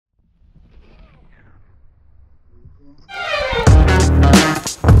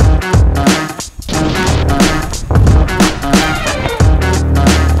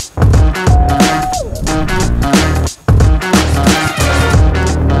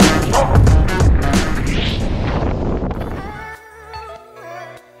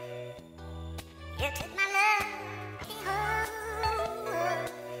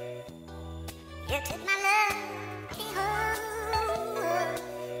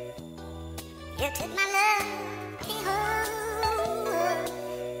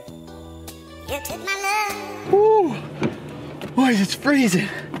Woo! Boys, it's freezing.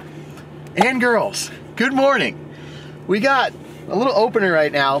 And girls, good morning. We got a little opener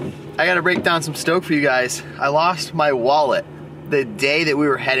right now. I gotta break down some Stoke for you guys. I lost my wallet the day that we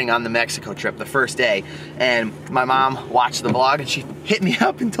were heading on the Mexico trip, the first day, and my mom watched the vlog and she hit me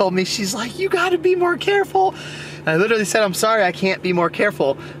up and told me, she's like, you gotta be more careful. And I literally said, I'm sorry, I can't be more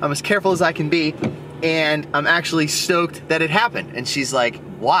careful. I'm as careful as I can be, and I'm actually stoked that it happened. And she's like,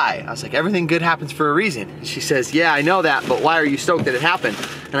 why? I was like, everything good happens for a reason. And she says, yeah, I know that, but why are you stoked that it happened?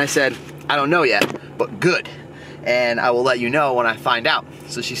 And I said, I don't know yet, but good. And I will let you know when I find out.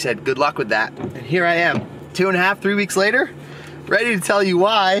 So she said, good luck with that. And here I am, 2.5, 3 weeks later, ready to tell you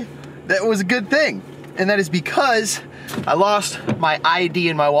why that was a good thing. And that is because I lost my ID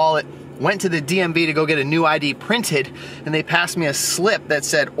in my wallet, went to the DMV to go get a new ID printed, and they passed me a slip that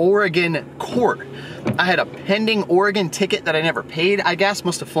said Oregon Court. I had a pending Oregon ticket that I never paid, I guess,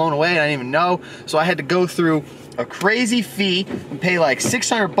 must have flown away, I didn't even know. So I had to go through a crazy fee and pay like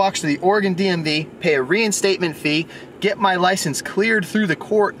 $600 to the Oregon DMV, pay a reinstatement fee, get my license cleared through the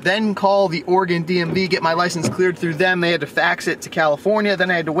court, then call the Oregon DMV, get my license cleared through them. They had to fax it to California. Then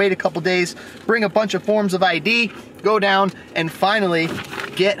I had to wait a couple days, bring a bunch of forms of ID, go down, and finally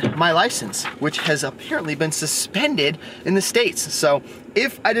get my license, which has apparently been suspended in the States. So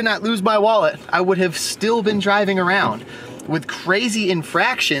if I did not lose my wallet, I would have still been driving around with crazy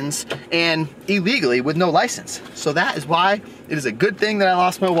infractions and illegally with no license. So that is why it is a good thing that I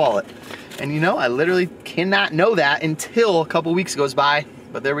lost my wallet. And you know, I literally cannot know that until a couple weeks goes by.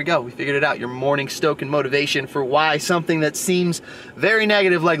 But there we go, we figured it out. Your morning stoke and motivation for why something that seems very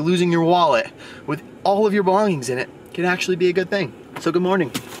negative, like losing your wallet with all of your belongings in it, can actually be a good thing. So good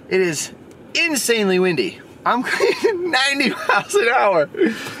morning. It is insanely windy. I'm 90 miles an hour.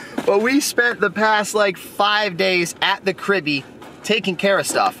 But we spent the past like 5 days at the cribby taking care of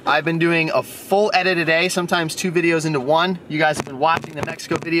stuff. I've been doing a full edit a day, sometimes 2 videos into one. You guys have been watching the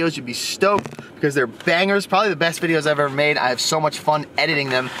Mexico videos. You'd be stoked because they're bangers. Probably the best videos I've ever made. I have so much fun editing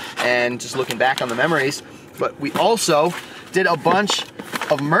them and just looking back on the memories. But we also did a bunch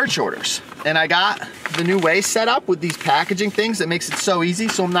of merch orders. And I got the new way set up with these packaging things that makes it so easy,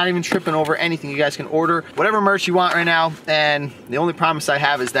 so I'm not even tripping over anything. You guys can order whatever merch you want right now, and the only promise I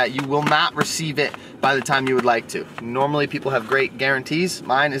have is that you will not receive it by the time you would like to. Normally people have great guarantees.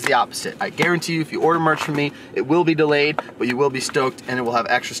 Mine is the opposite. I guarantee you if you order merch from me, it will be delayed, but you will be stoked and it will have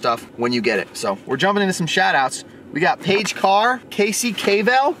extra stuff when you get it. So we're jumping into some shout outs. We got Paige Carr, Casey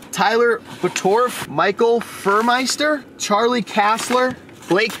Cavell, Tyler Batorf, Michael Furmeister, Charlie Kassler,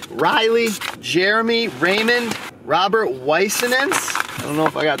 Blake Riley, Jeremy Raymond, Robert Weissenens, I don't know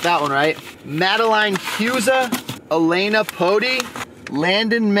if I got that one right, Madeline Husa, Elena Pody,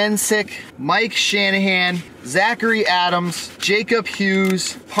 Landon Mensick, Mike Shanahan, Zachary Adams, Jacob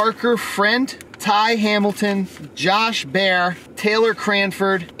Hughes, Parker Friend, Ty Hamilton, Josh Bear, Taylor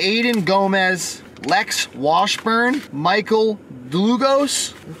Cranford, Aiden Gomez, Lex Washburn, Michael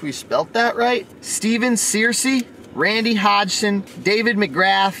Dlugos, if we spelt that right, Steven Searcy, Randy Hodgson, David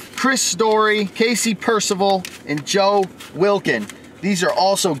McGrath, Chris Story, Casey Percival, and Joe Wilkin. These are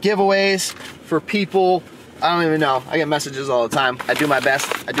also giveaways for people, I don't even know, I get messages all the time. I do my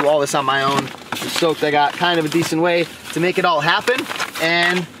best, I do all this on my own. I'm stoked I got kind of a decent way to make it all happen,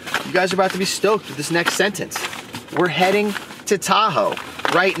 and you guys are about to be stoked with this next sentence. We're heading to Tahoe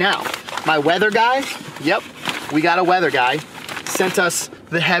right now. My weather guy, yep, we got a weather guy, sent us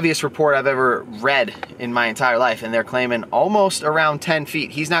the heaviest report I've ever read in my entire life, and they're claiming almost around 10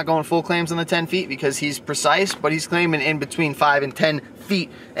 feet. He's not going full claims on the 10 feet because he's precise, but he's claiming in between 5 and 10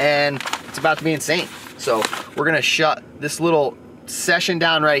 feet, and it's about to be insane. So we're gonna shut this little session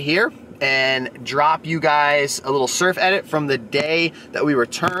down right here and drop you guys a little surf edit from the day that we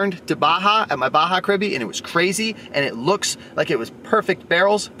returned to Baja at my Baja cribby, and it was crazy, and it looks like it was perfect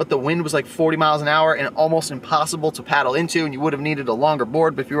barrels, but the wind was like 40 miles an hour and almost impossible to paddle into, and you would have needed a longer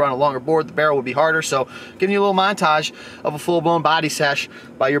board, but if you were on a longer board, the barrel would be harder. So giving you a little montage of a full-blown body sesh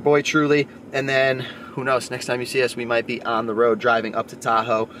by your boy truly, and then who knows, next time you see us, we might be on the road driving up to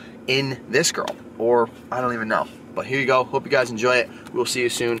Tahoe in this girl, or I don't even know. But here you go, hope you guys enjoy it. We'll see you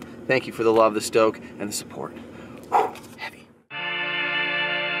soon. Thank you for the love, the stoke, and the support.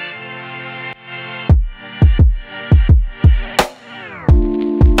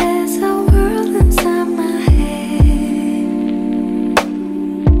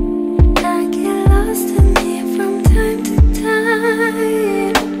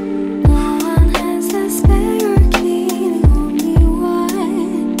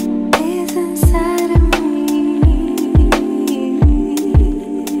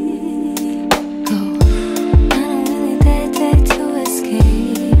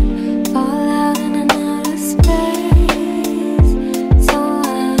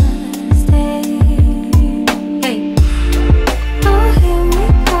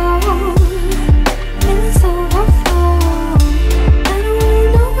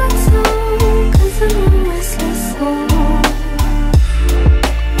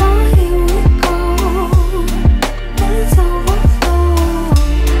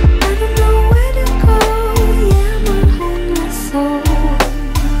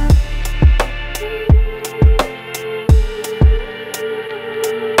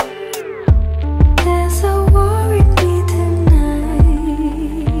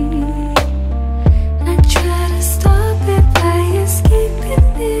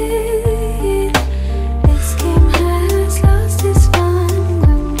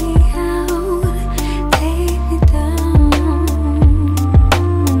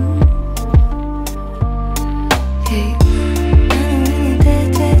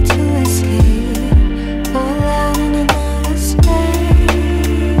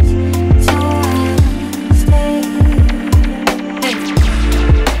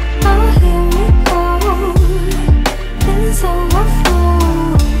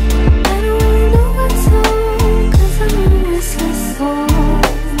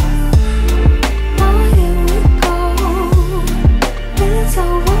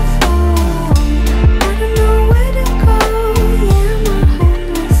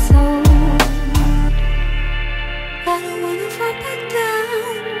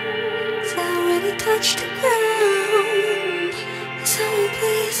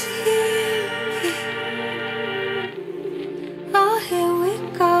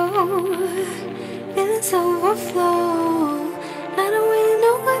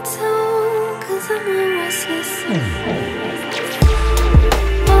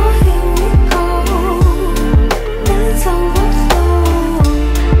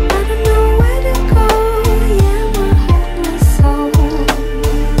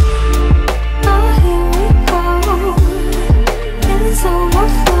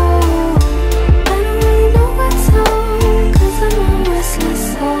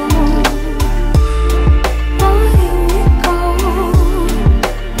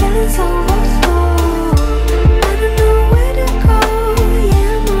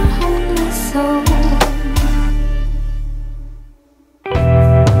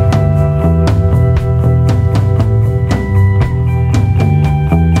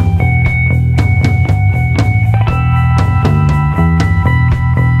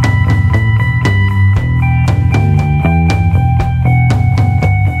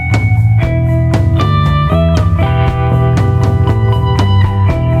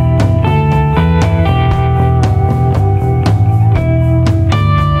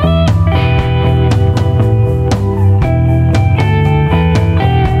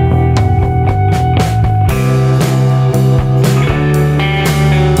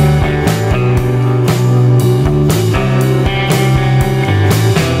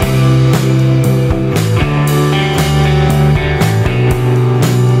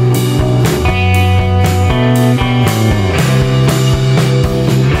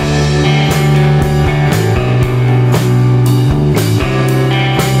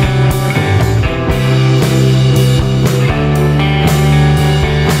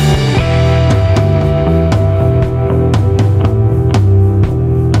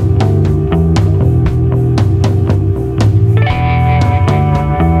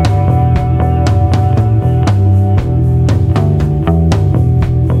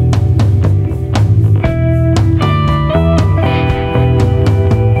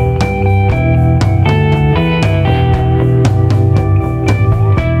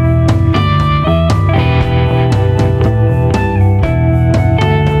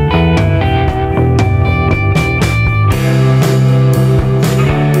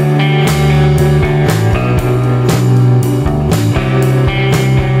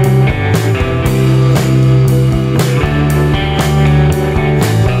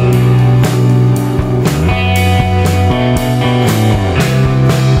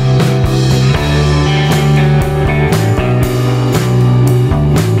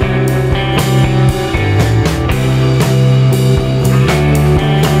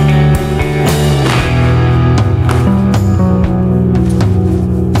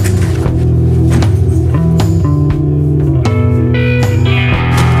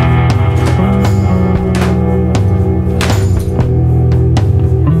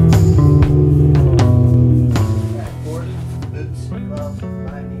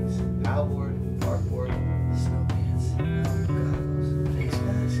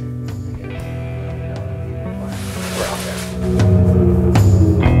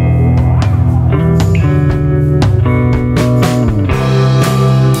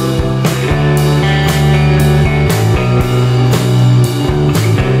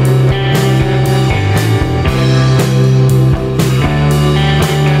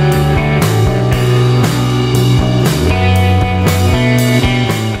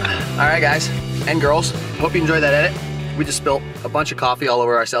 girls. Hope you enjoyed that edit. We just spilled a bunch of coffee all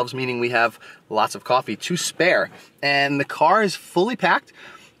over ourselves, meaning we have lots of coffee to spare. And the car is fully packed.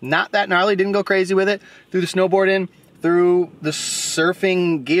 Not that gnarly, didn't go crazy with it. Threw the snowboard in, threw the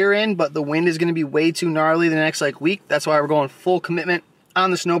surfing gear in, but the wind is gonna be way too gnarly the next like week. That's why we're going full commitment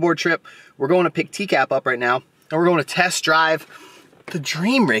on the snowboard trip. We're going to pick TCAP up right now, and we're going to test drive the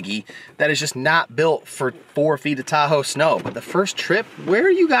dream riggy that is just not built for 4 feet of Tahoe snow. But the first trip, where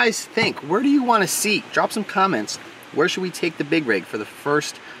do you guys think? Where do you wanna see? Drop some comments. Where should we take the big rig for the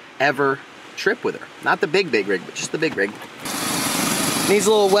first ever trip with her? Not the big rig, but just the big rig. Needs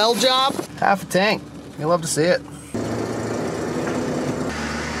a little weld job. Half a tank. You'll love to see it.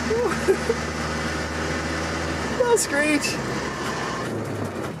 No screech.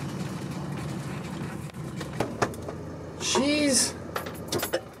 She's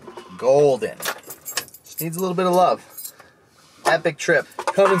golden. Just needs a little bit of love. Epic trip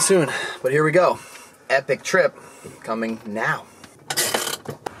coming soon. But here we go. Epic trip coming now.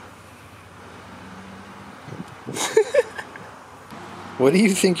 What do you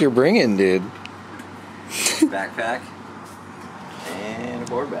think you're bringing, dude? Backpack and a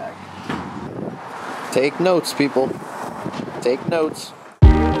board bag. Take notes, people. Take notes.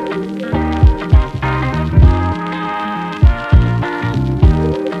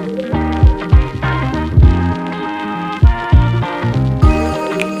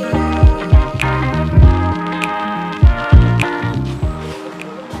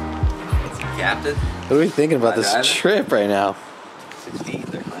 Captain. What are we thinking about this trip right now? 6 feet,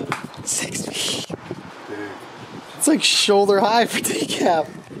 they're climbing. 6 feet. It's like shoulder high for TCAP.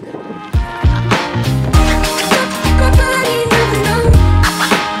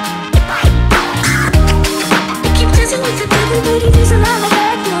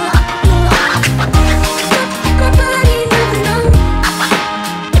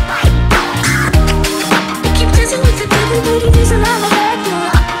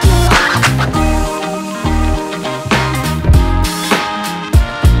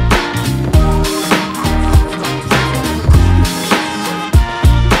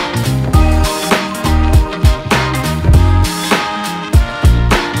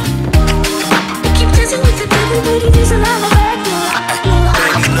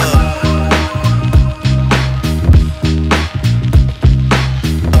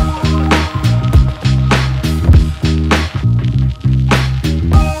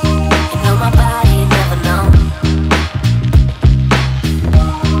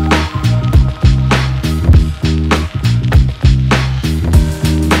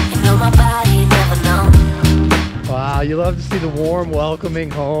 You love to see the warm welcoming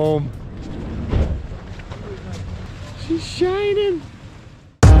home. She's shining.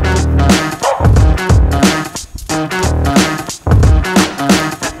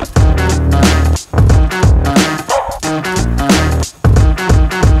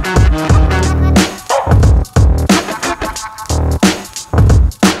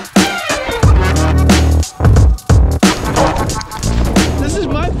 This is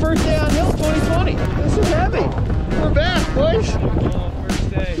my first day on hill 2020. This is heavy. We're back, boys. First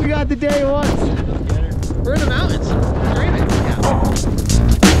day. We got the day once. We're in the mountains. Dreaming.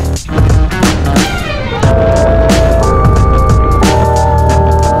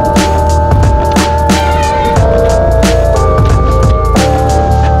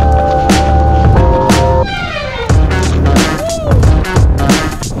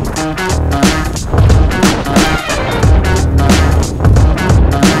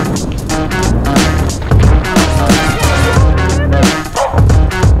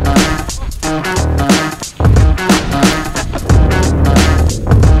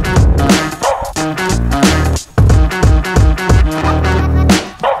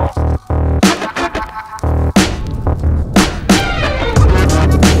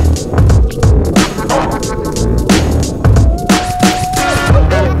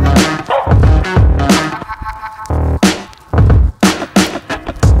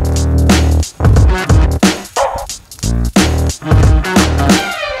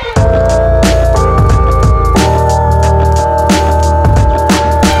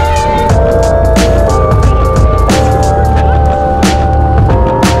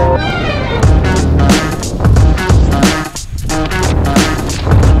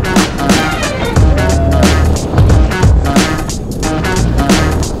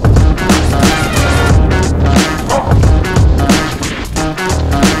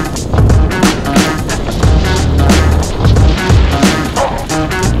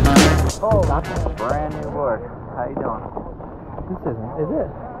 This isn't, is it?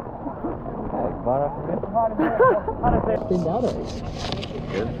 Hey, bought off a bit. Thinned out already.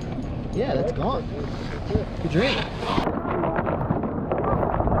 Good. Yeah, that's gone. Good drink.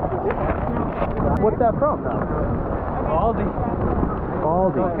 What's that from though? Baldy.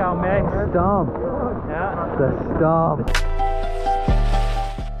 Look how May. Stump. Yeah. The stump.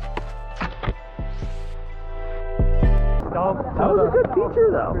 Stoke. That was a good feature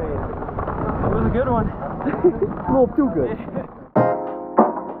though. It was a good one. A little too good.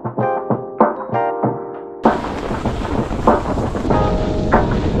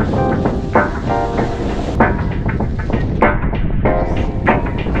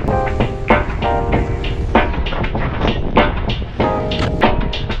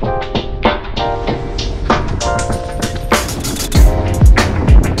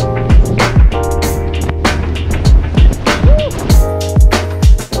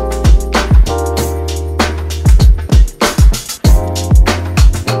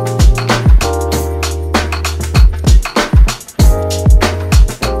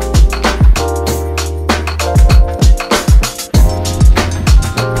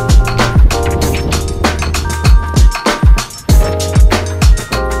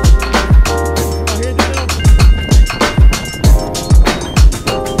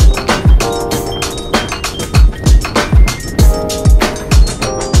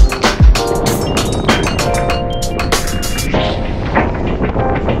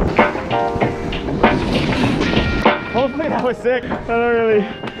 Hopefully that was sick. I don't really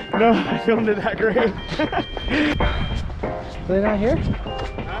know if I filmed it that great. They're not here?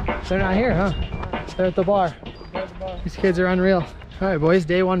 Huh? They're not here, huh? They're at the bar. These kids are unreal. All right, boys,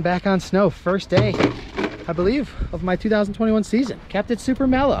 day one back on snow. First day, I believe, of my 2021 season. Kept it super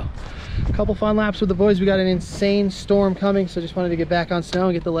mellow. A couple fun laps with the boys. We got an insane storm coming, so just wanted to get back on snow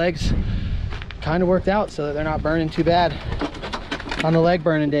and get the legs kind of worked out so that they're not burning too bad on the leg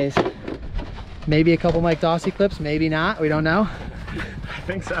burning days. Maybe a couple Mike Dawsey clips, maybe not, we don't know. I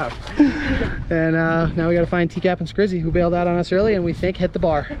think so. And now we gotta find T-Cap and Scrizzy, who bailed out on us early and we think hit the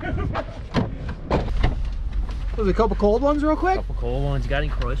bar. Was a couple cold ones real quick? Couple cold ones. You got any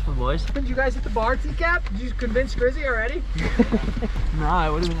croys for boys? Did you guys hit the bar, T-Cap? Did you convince Scrizzy already? No,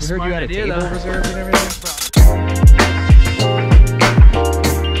 it would have been a I heard smart you had idea, a table though. reserved and everything.